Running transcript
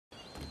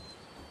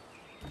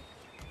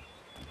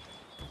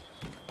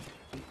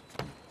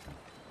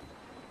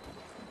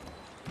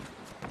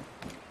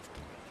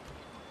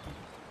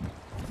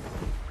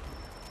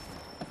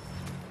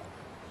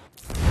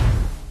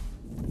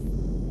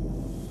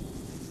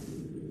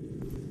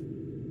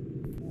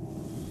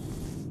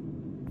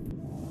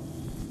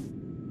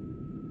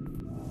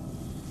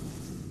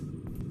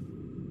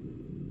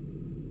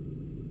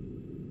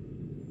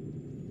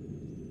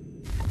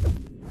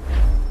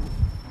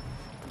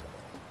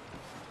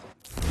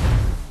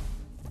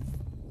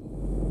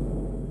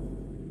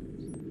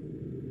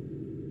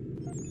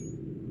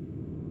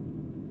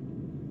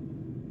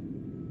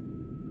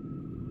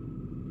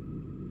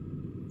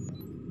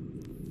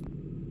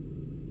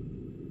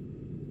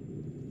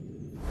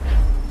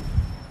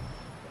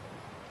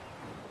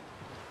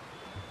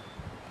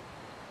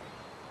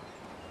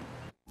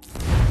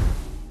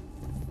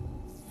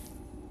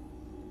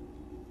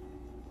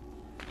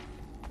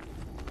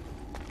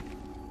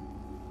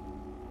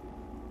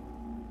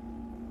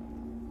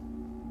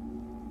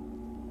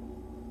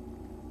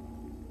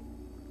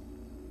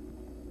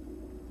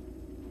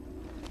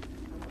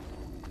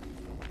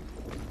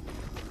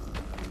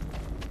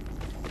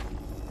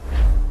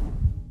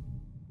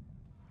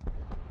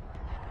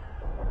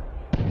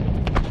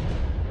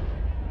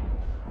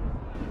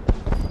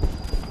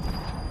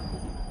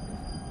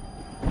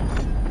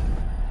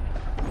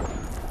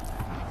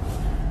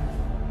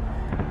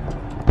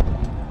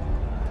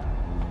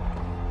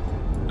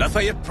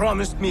Lafayette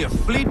promised me a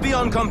fleet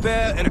beyond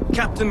compare and a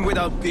captain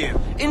without peer.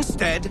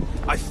 Instead,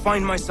 I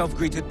find myself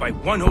greeted by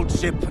one old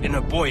ship and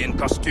a boy in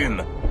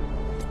costume.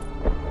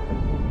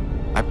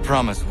 I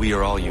promise we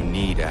are all you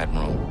need,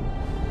 Admiral.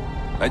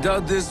 I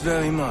doubt this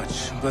very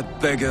much,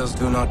 but beggars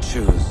do not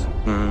choose.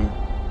 Hmm?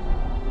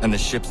 And the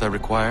ships I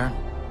require?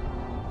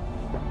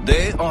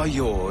 They are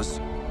yours,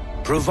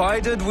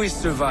 provided we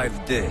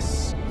survive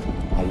this.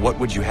 What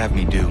would you have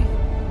me do?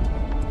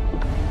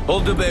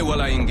 Hold the bay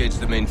while I engage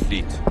the main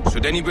fleet.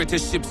 Should any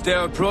British ships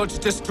dare approach,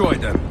 destroy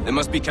them. They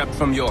must be kept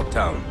from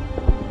Yorktown.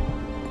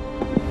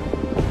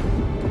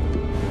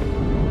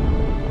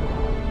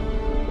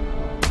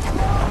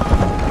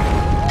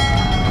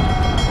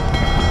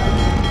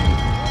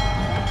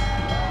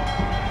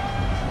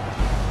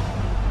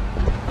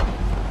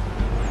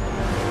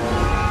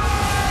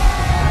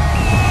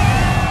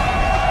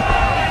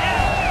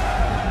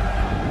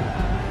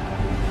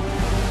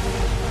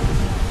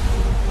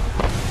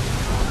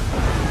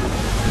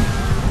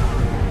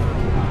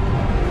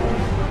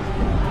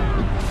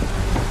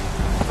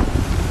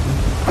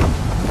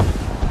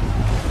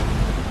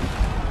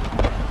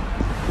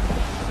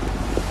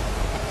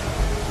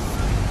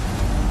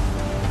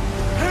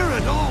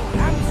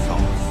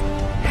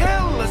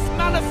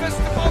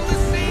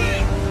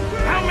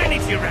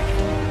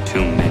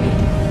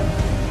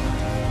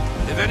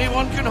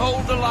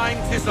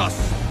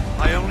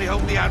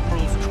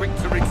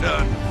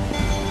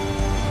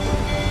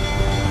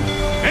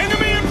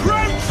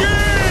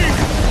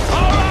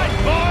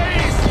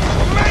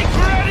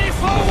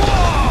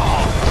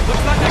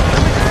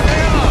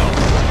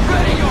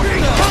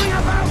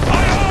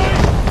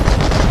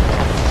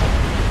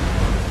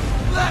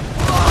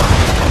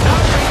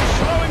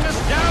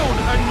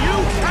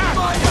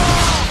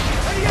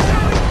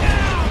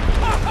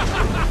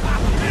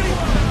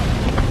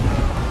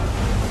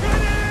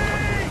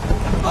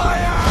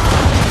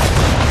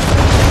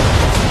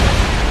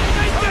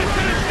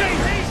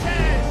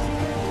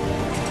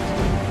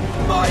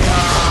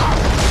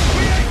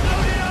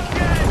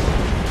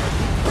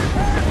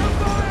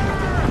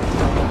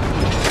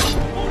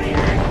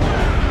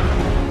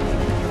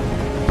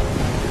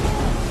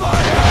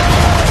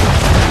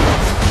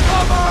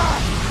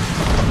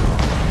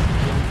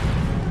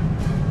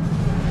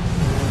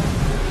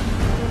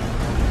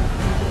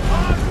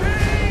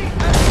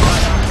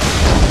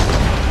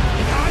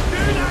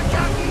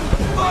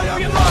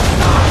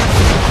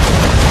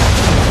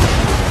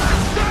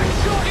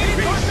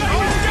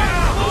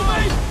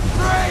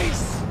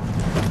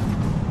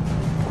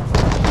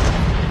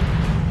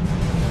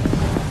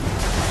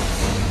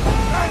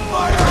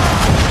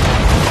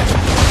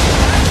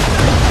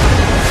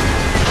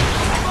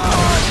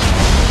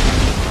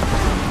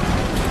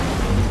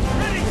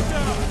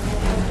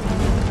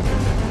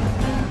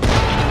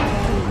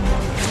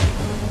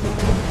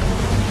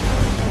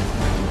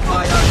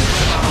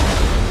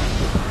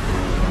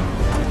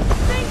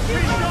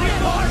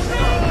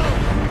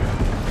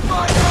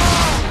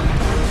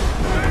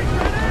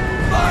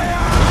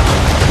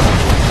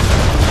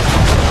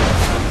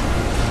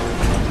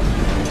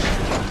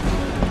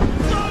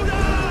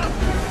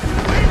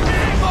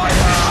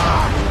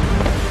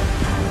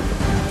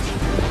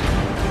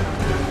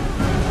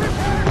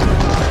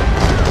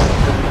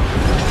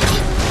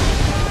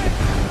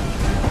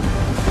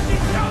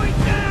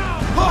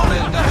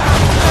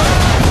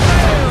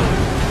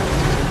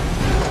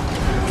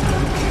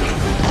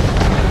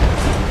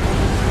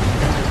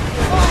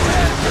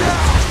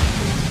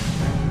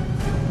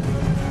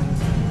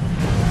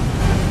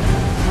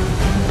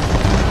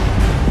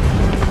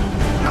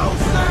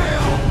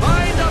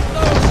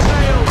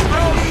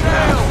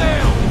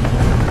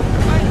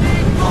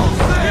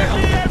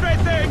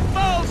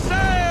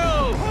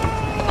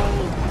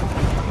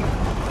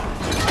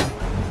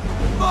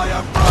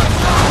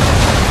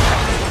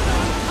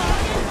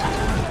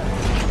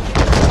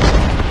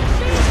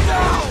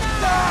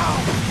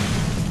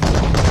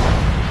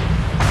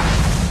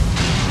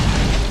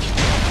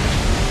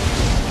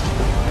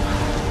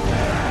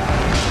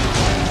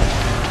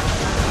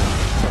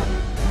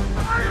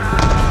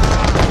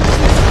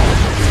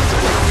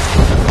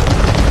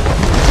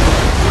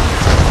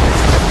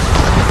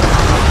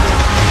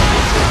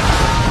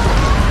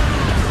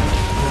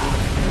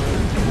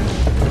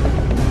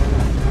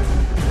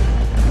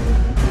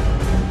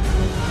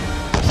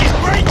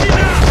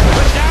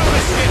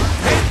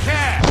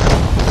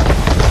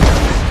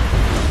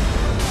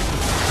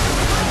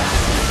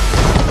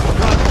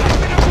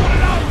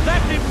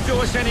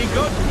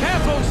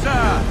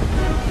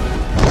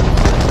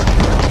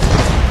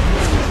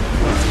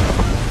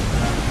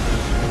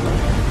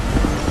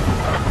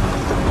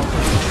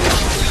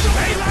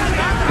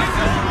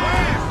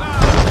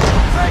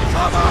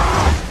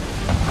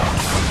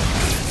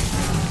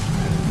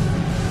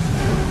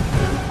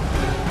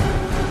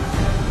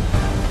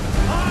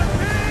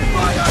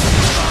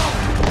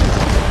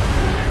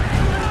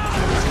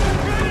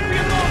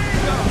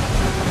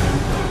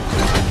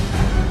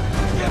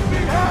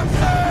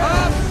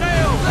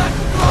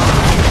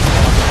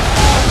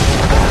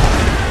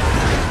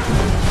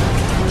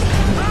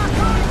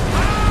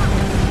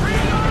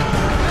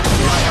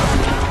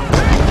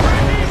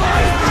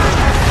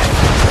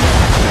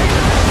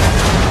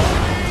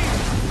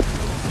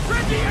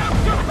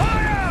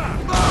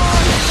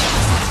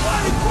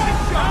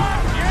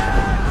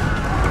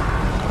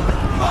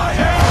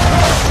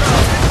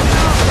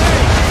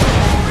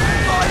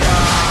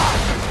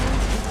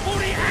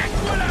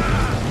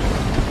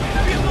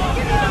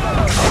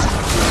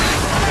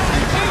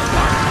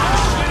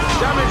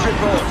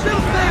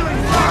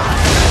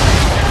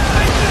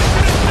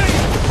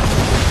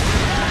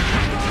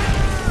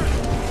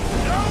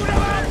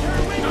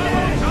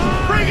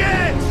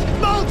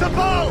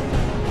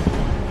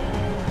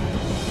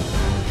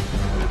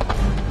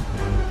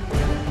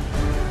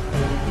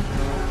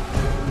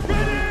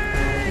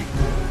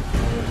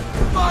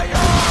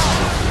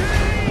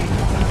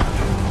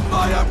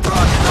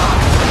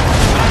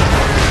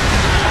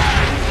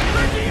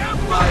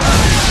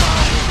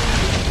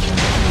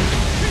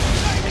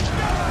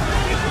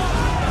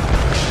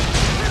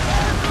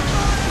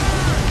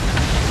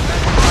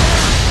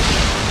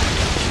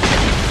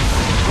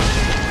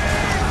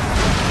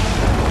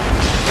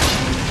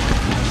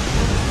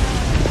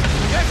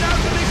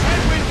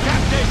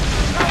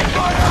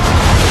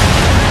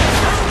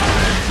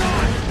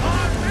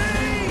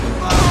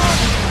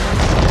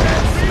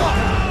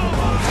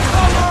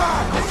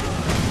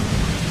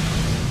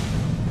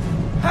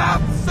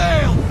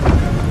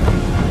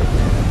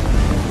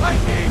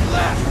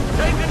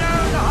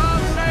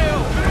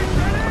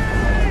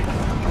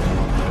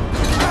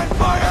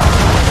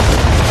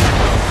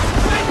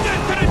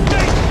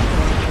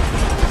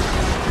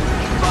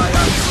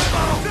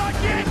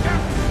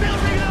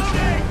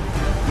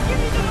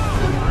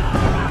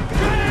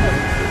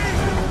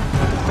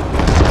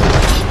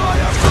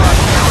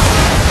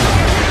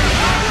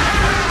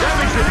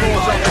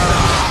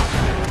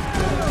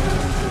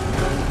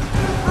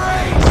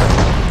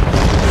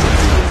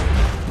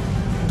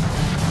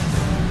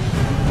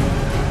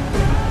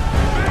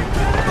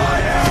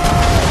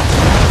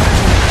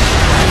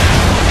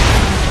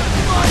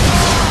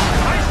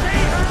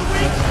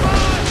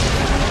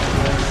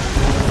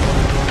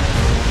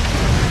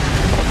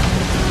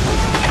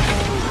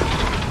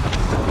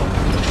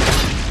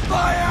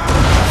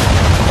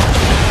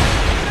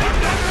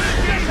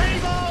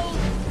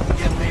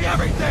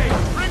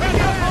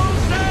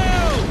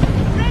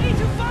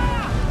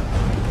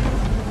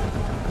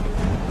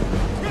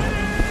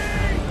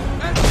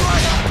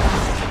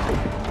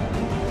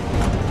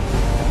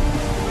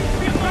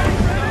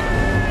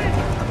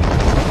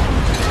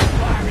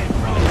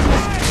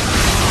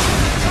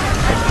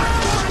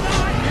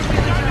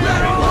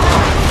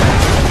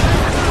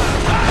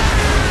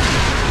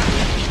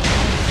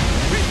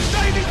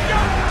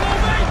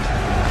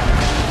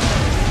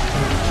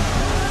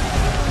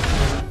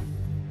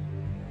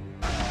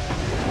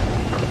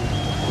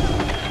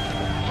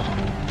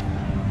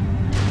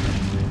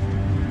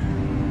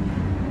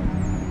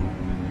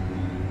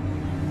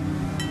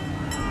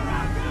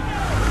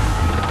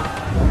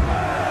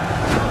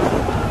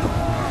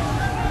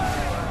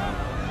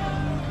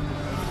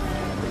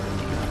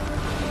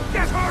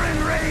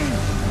 in range!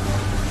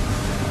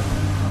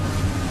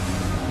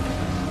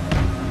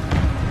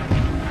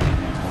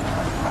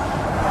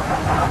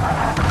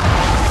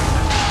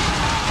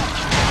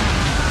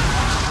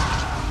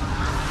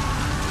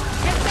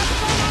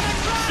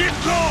 Ship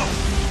lost!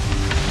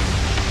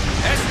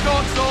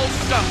 Escort's all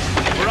stuck.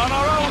 We're on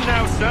our own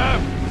now, sir.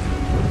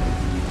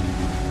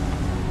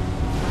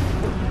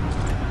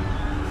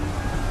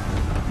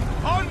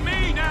 On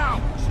me now!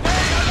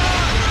 Stay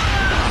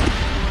alive!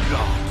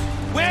 God,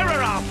 where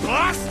are our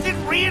blasted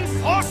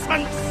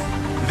reinforcements?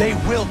 They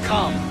will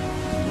come.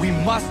 We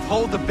must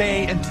hold the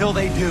bay until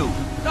they do.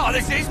 Oh,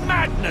 this is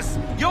madness!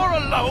 You're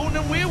alone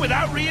and we're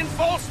without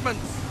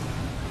reinforcements!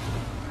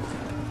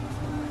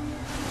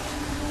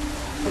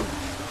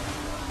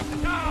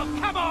 Oh,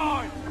 come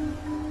on!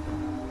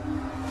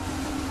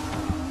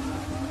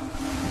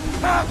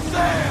 Half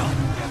sail!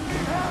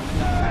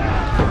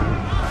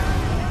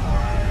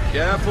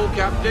 Careful,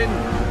 Captain.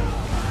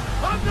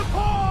 On the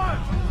port!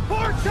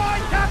 Port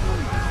side,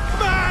 Captain!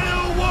 Man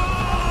of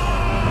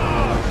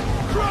war!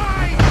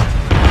 Christ!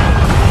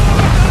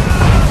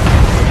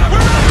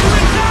 We're under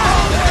attack!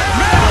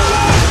 Man of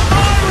war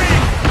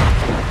firing!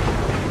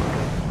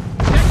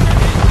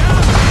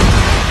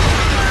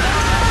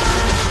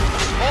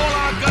 All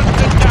our guns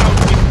are down.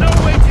 We've no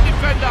way to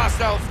defend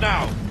ourselves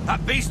now.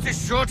 That beast is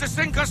sure to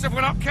sink us if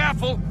we're not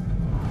careful.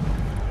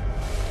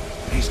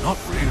 He's not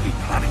really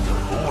planning to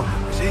board,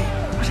 is he?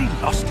 Has he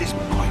lost his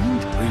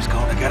mind? He's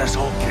going to get us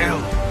all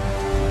killed.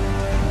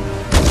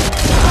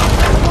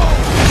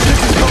 This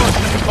is yours,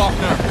 Mr.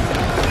 Faulkner.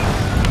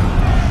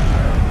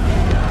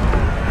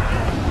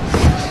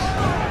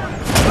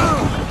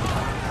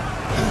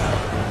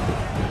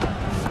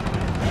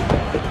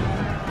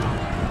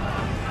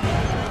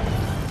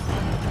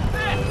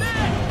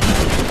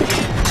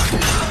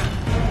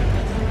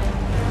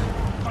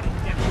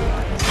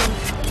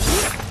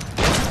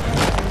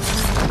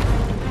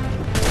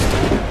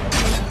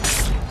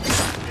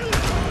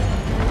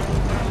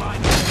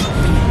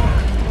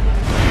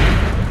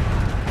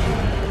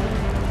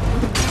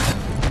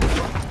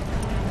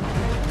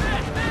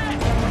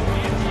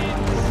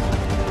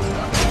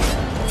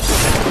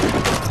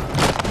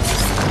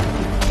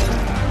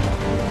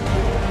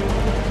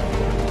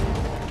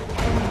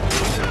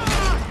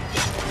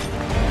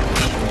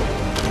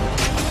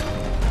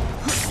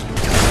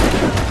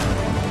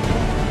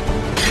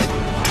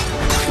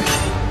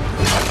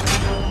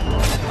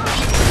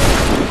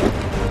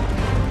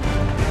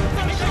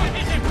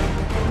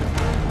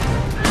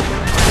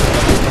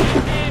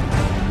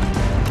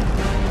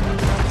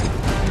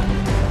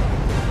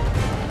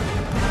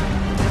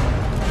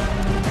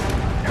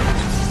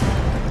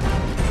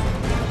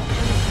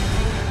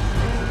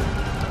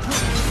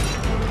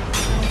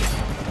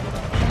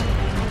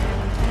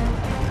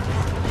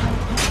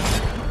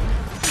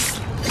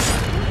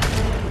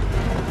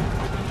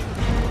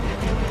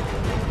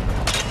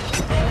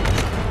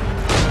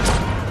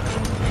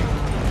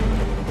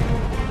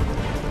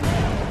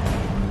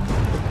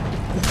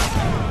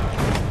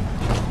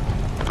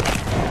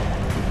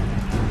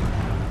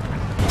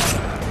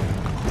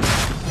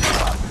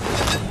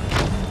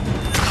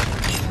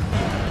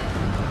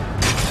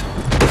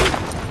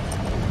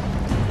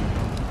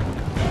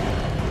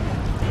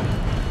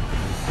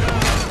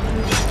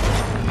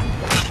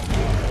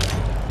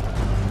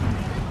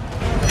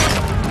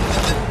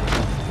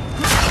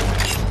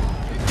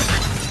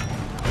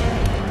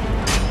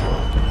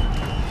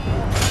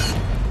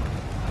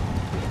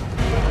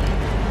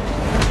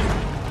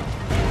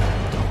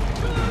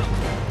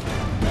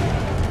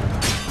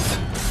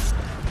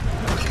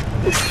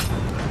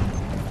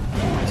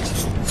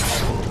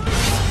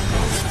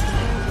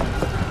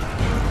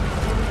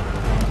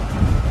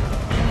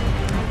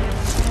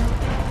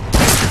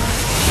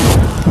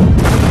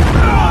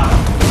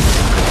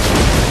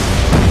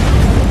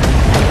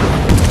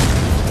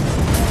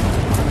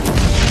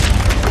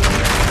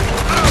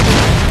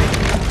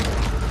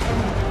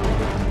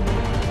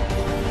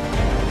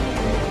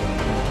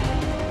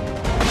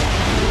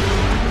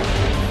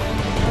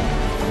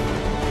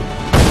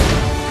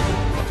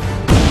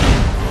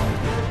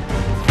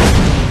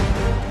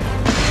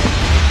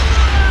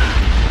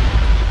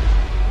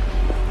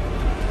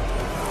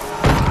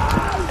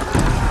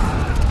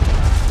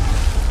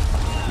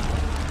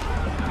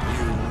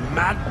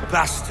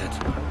 Bastard!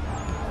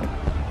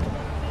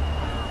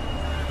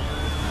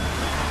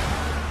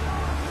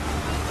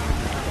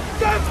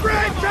 The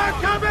French are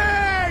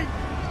coming!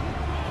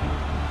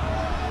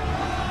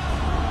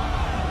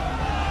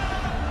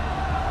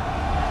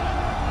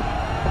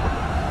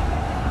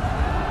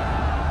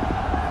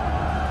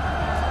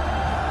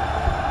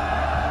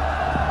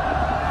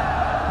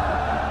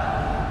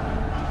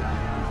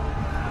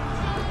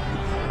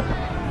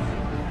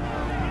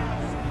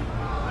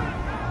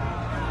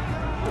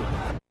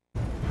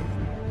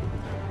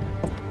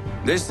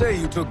 They say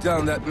you took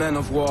down that man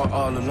of war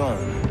all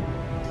alone.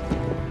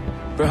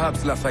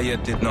 Perhaps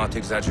Lafayette did not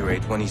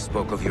exaggerate when he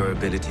spoke of your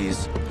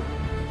abilities.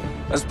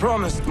 As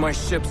promised, my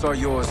ships are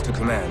yours to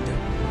command.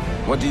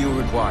 What do you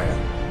require?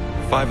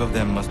 5 of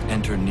them must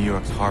enter New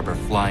York's harbor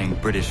flying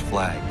British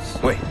flags.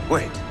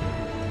 Wait.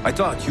 I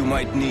thought you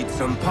might need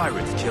some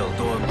pirates killed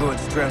or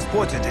goods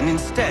transported, and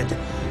instead,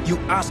 you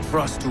asked for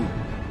us to,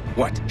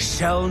 what,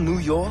 shell New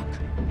York?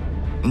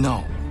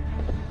 No.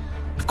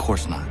 Of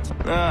course not.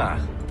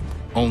 Ah.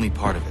 Only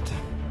part of it.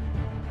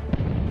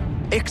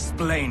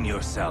 Explain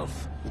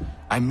yourself.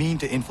 I mean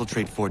to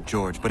infiltrate Fort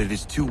George, but it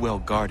is too well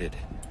guarded.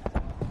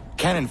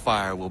 Cannon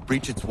fire will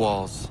breach its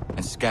walls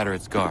and scatter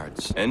its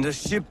guards. And a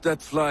ship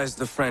that flies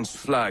the French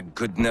flag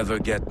could never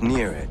get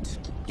near it.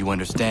 You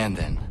understand,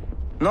 then?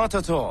 Not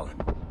at all.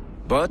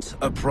 But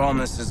a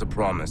promise is a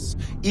promise,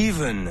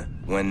 even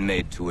when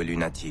made to a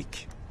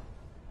lunatic.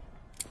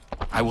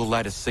 I will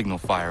light a signal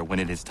fire when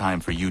it is time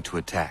for you to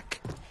attack.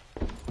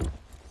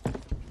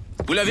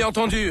 Vous l'avez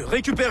entendu,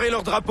 récupérez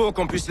leurs drapeaux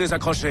qu'on puisse les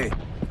accrocher.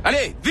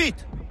 Allez,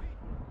 vite!